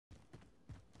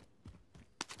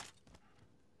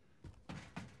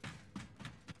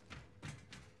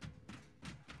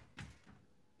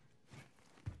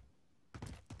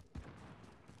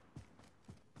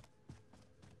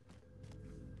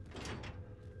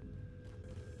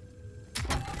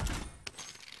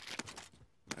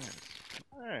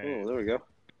Hey. Oh, there we go.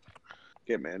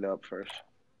 Get Mando up first.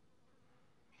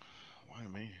 Why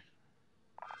me?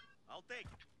 I'll take it.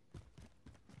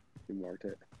 You marked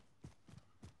it.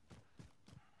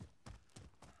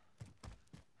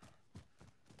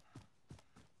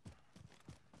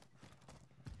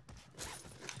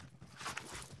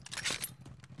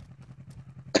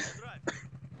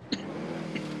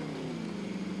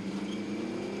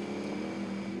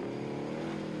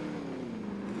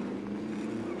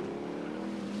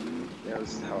 Yeah,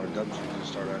 this is how our dubs usually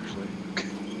start, actually.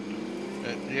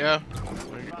 Yeah,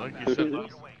 like you said,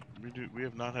 we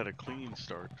have not had a clean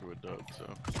start to a dub, so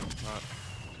I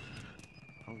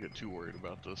don't get too worried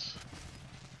about this.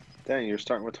 Dang, you're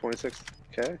starting with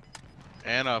 26K?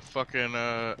 And a fucking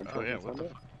oh yeah, what the?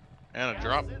 Fuck? And a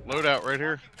drop loadout right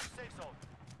here.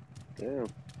 Damn. Well,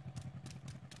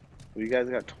 you guys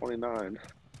got 29.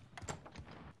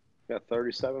 Got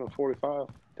 37 and 45.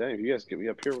 Dang, if you guys get me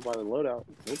up here by the loadout,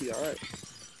 we'll be alright.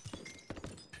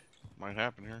 Might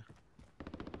happen here.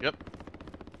 Yep.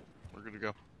 We're good to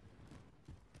go.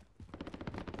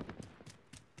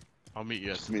 I'll meet you.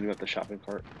 Just meet him at the shopping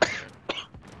cart. Oh,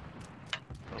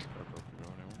 that doesn't go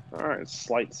anywhere. Alright,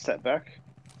 slight setback.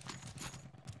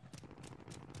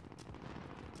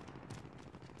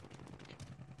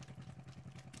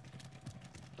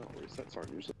 Oh, resets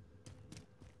aren't usually.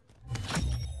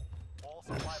 All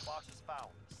supply boxes found.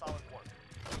 Solid work.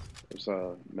 There's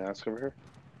a mask over here.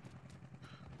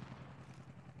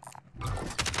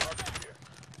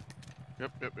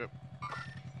 Yep.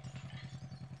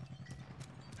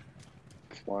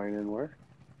 Flying in where?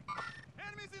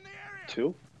 Enemies in the area.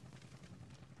 2?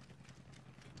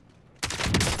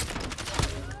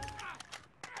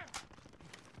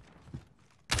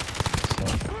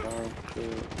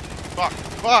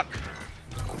 Fuck!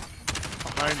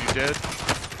 Behind you, dead.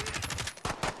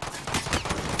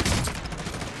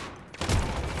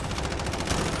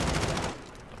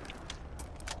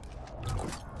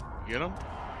 Get him?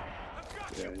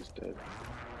 Yeah, he's dead.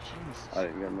 Jesus. I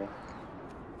didn't get him though.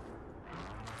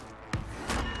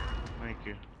 Thank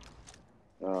you.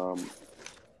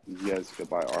 You guys could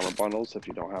buy armor bundles if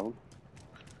you don't have them.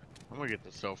 I'm gonna get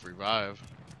the self-revive.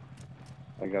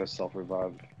 I got a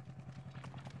self-revive.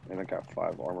 And I got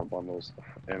 5 armor bundles.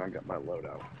 And I got my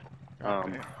loadout.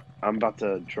 Damn. I'm about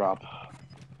to drop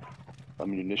a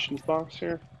munitions box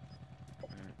here.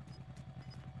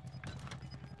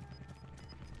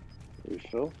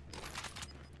 Refill.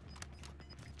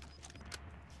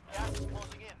 Gas is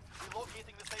closing in.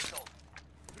 Relocating the safe zone.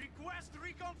 Request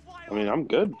recon flyover. I mean, I'm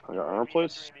good. I got armor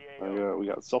plates. We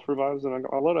got self-revives and I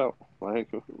got my loadout. Like,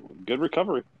 good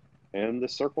recovery. And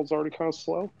this circle's already kind of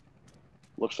slow.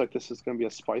 Looks like this is going to be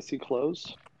a spicy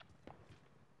close.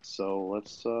 So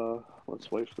let's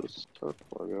wait for this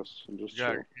circle, I guess, and just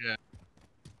chill. Yeah.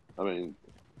 I mean,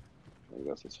 I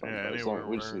guess it's fine. Yeah, As anywhere long,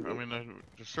 we just need I mean,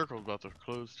 the circle's about to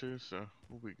close too, so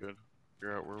we'll be good.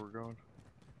 Figure out where we're going.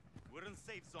 We're in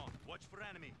safe zone. Watch for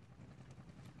enemy.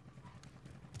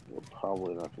 We're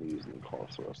probably not going to use any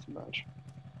calls for the rest of the match.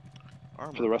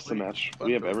 Armor, For the rest of the match,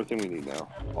 we have everything we need now.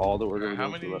 All that we're going to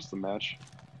do for the rest of the match.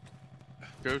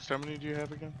 Ghost, how many do you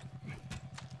have again? You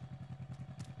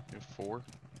have 4?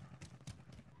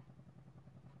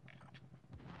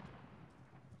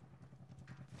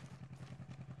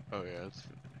 Oh yeah,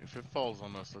 if it falls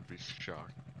on us, I'd be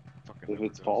shocked. Fucking If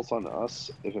it falls on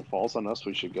us,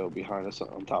 we should go behind us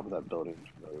on top of that building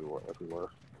that we were. If we were.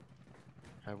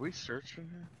 Have we searched in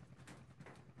here?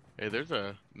 Hey, there's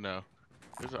an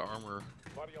armor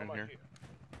in here.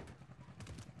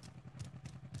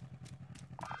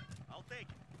 I'll take it.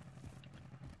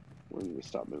 We need to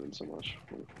stop moving so much.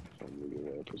 We're moving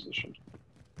out of position.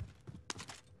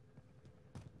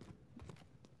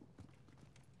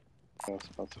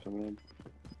 Spots coming in.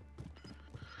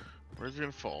 Where's it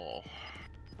gonna fall?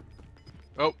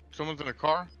 Oh, someone's in a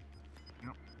car.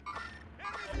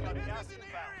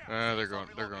 They're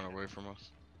going away from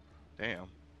us. Damn.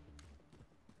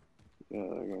 Yeah,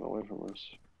 they're going away from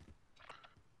us.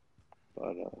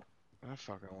 But That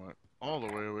fucking went all the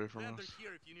way away from us.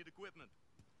 Here if you need equipment.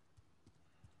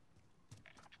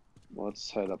 let's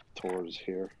head up towards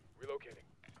here. Relocating.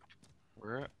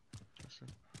 Where at?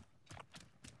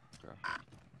 Okay.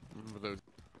 Remember those.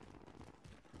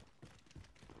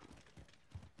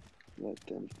 Let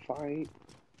them fight.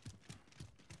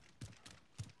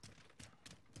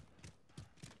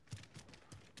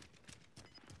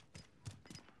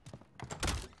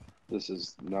 This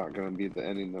is not going to be the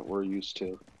ending that we're used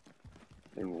to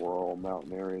in rural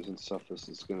mountain areas and stuff. This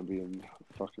is going to be in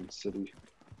a fucking city.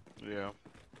 Yeah.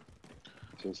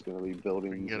 So it's going to be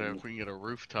buildings. If we can get a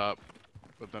rooftop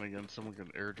But then again, someone can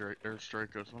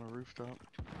airstrike us on a rooftop.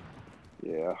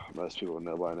 Yeah, most people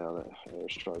know by now that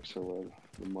airstrikes are where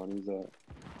the money's at.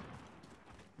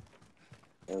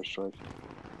 Airstrike.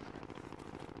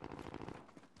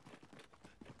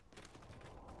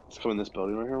 Let's come in this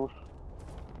building right here.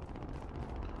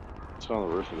 Let's go on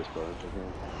the roof of this building right here.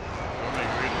 Want me to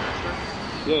read an airstrike?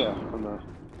 Yeah,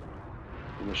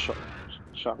 in the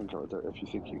shopping cart there, if you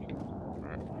think you can.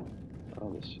 Alright.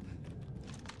 Oh, this.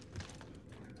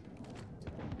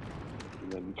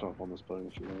 And then you come up on this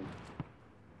building if you want.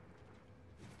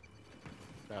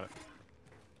 Got it.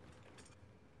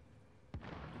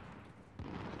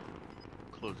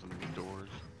 Closing these doors.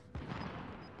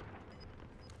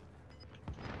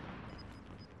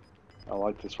 I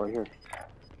like this right here.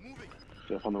 Moving.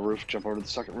 Get up on the roof, jump over to the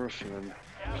second roof, and then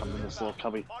come in this little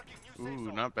cubby. Marking new safe Ooh,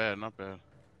 zone. not bad, not bad.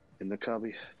 In the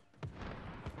cubby.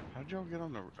 How'd y'all get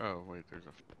on the? Oh wait, there's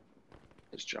a.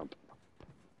 Just jump.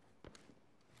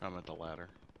 I'm at the ladder.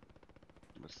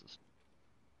 Missed this.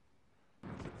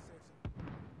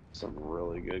 Some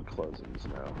really good closings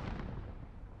now.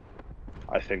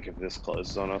 I think if this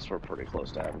closes on us, we're pretty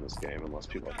close to having this game, unless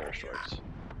people have airstrikes.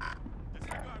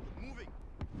 Disregard. Moving.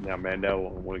 Now, Mando,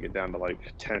 when we get down to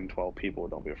like 10, 12 people,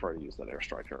 don't be afraid to use that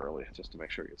airstrike early, just to make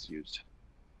sure it gets used.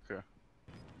 Okay.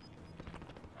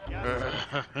 Gas is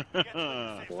inbound. Get to the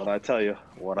new safe zone. What I tell you?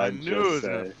 What I knew it was just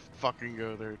gonna say. fucking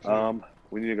go there too.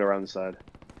 We need to go around the side.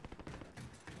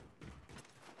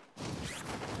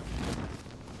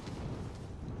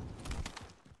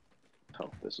 Oh,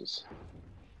 this is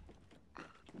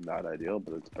not ideal,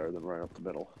 but it's better than right up the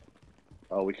middle.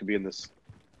 Oh, we could be in this.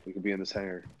 We could be in this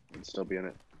hangar and still be in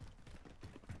it.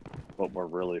 But we're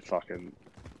really fucking.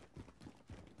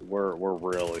 We're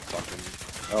really fucking.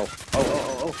 Oh.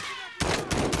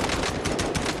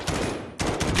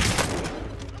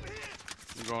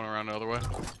 I'm going around the other way.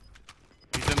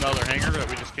 He's in the other hangar that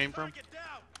we just came from. Get down.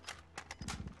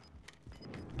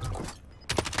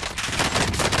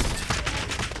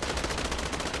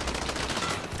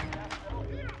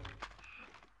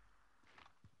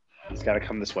 He's got to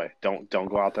come this way. Don't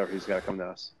go out there. He's got to come to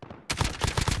us.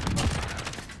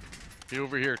 He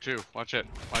over here too. Watch it.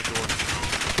 My door.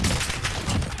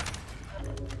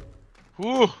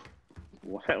 Whew.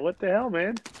 What the hell,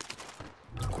 man?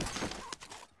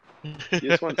 You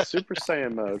just went Super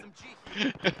Saiyan mode.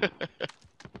 SMG.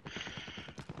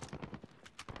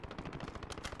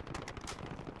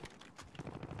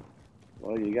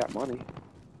 Well, you got money.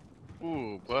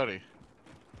 Ooh, buddy.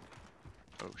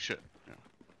 Oh shit. Yeah.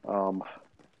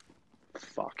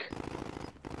 Fuck.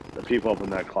 The people up in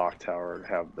that clock tower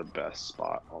have the best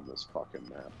spot on this fucking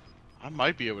map. I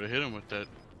might be able to hit him with the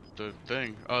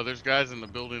thing. Oh, there's guys in the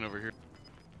building over here.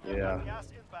 Yeah. Gas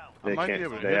inbound. I might be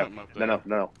able to hit him up there.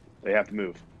 No. They have to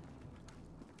move.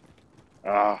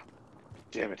 Ah,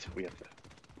 damn it. We have to.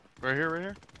 Right here, right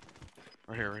here.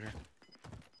 Right here, right here.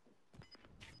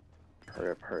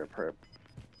 Hurry up.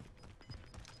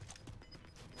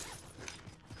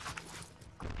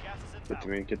 Gas is Get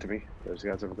inbound. to me. There's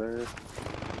guys over there.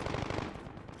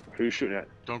 Who you shooting at?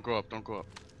 Don't go up. Don't go up.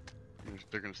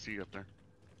 They're gonna see you up there.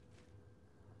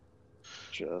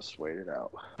 Just wait it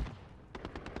out.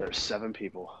 There's 7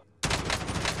 people.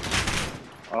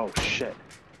 Oh shit.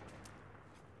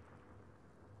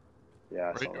 Yeah,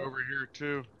 I Right saw that. over here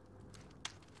too.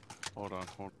 Hold on.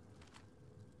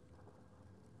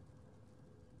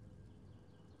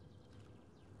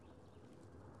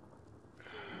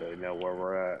 They know where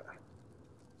we're at.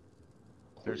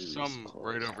 There's Please some close.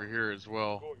 right over here as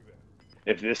well.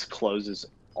 If this closes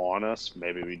on us,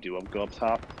 maybe we do go up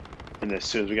top. And as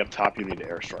soon as we get up top, you need to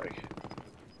airstrike.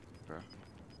 Okay.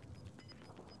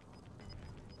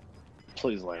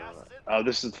 Please land on it. Oh,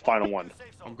 this is the final one.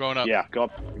 I'm going up. Yeah, go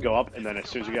up, and then as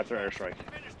soon as you get there, airstrike.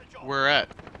 Finish the job. Where at?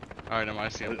 Alright, I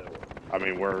see him. I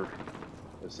mean,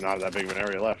 it's not that big of an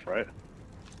area left, right?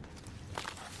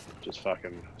 Just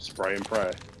fucking spray and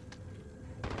pray.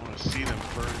 I want to see them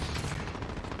first.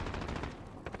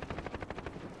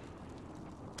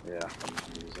 Yeah, I'm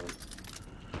using.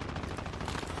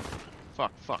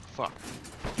 Fuck.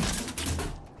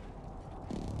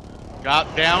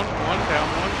 Got down one.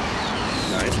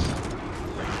 Nice.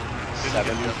 Didn't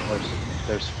 7. get the other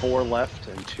There's 4 left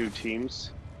and 2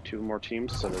 teams. 2 more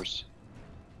teams, so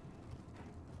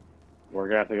we're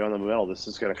gonna have to go in the middle. This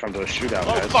is gonna come to a shootout,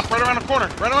 Oh guys. fuck! Right around the corner.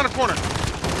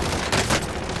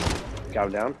 Got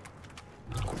him down.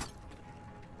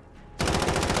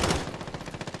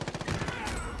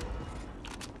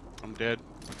 I'm dead.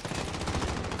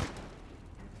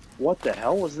 What the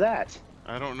hell was that?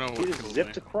 I don't know what He just killed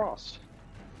zipped me. across.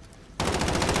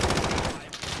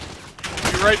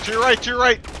 To your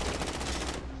right.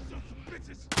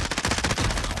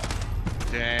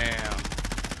 Damn.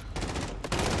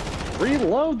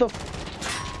 Reload the.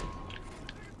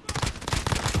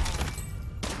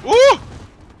 Ooh!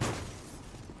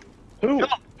 Who? Kill him!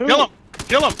 Who? Kill him!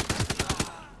 Kill him!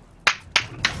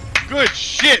 Good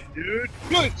shit, dude.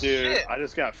 Good Dude, shit. I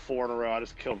just got 4 in a row. I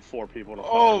just killed 4 people in a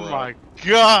Oh fucking row. my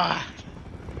god.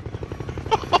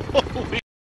 Holy.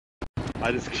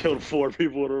 I just killed 4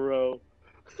 people in a row.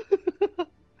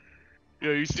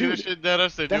 Yo, you see Dude, this shit,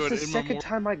 Dennis? They do That's it the in second memoriam.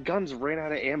 time my guns ran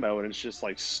out of ammo and it's just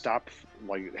like stopped,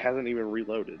 like it hasn't even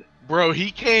reloaded. Bro,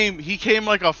 he came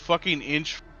like a fucking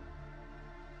inch,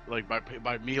 like by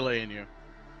meleeing you.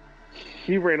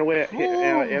 He ran away out of Whew.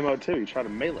 ammo too. He tried to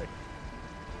melee.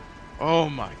 Oh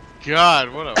my god,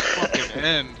 what a fucking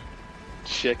end.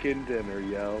 Chicken dinner,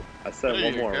 yo. I said There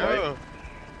one you more, go. right?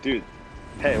 Dude,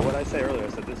 hey, what did I say earlier? I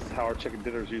said this is how our chicken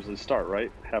dinners usually start,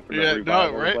 right? Happen to Yeah,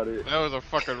 revive no, right? everybody. That was a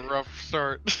fucking rough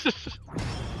start.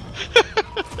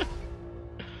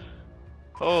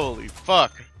 Holy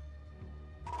fuck.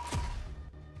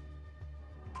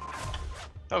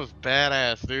 That was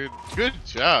badass, dude. Good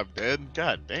job, dude.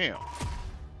 God damn.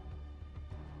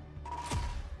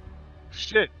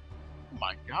 Shit. Oh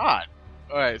my god.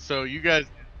 Alright, so you guys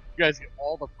get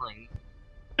all the praise.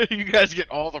 You guys get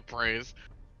all the praise.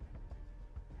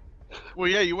 Well,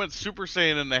 yeah, you went Super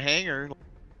Saiyan in the hangar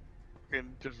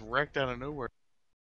and just wrecked out of nowhere.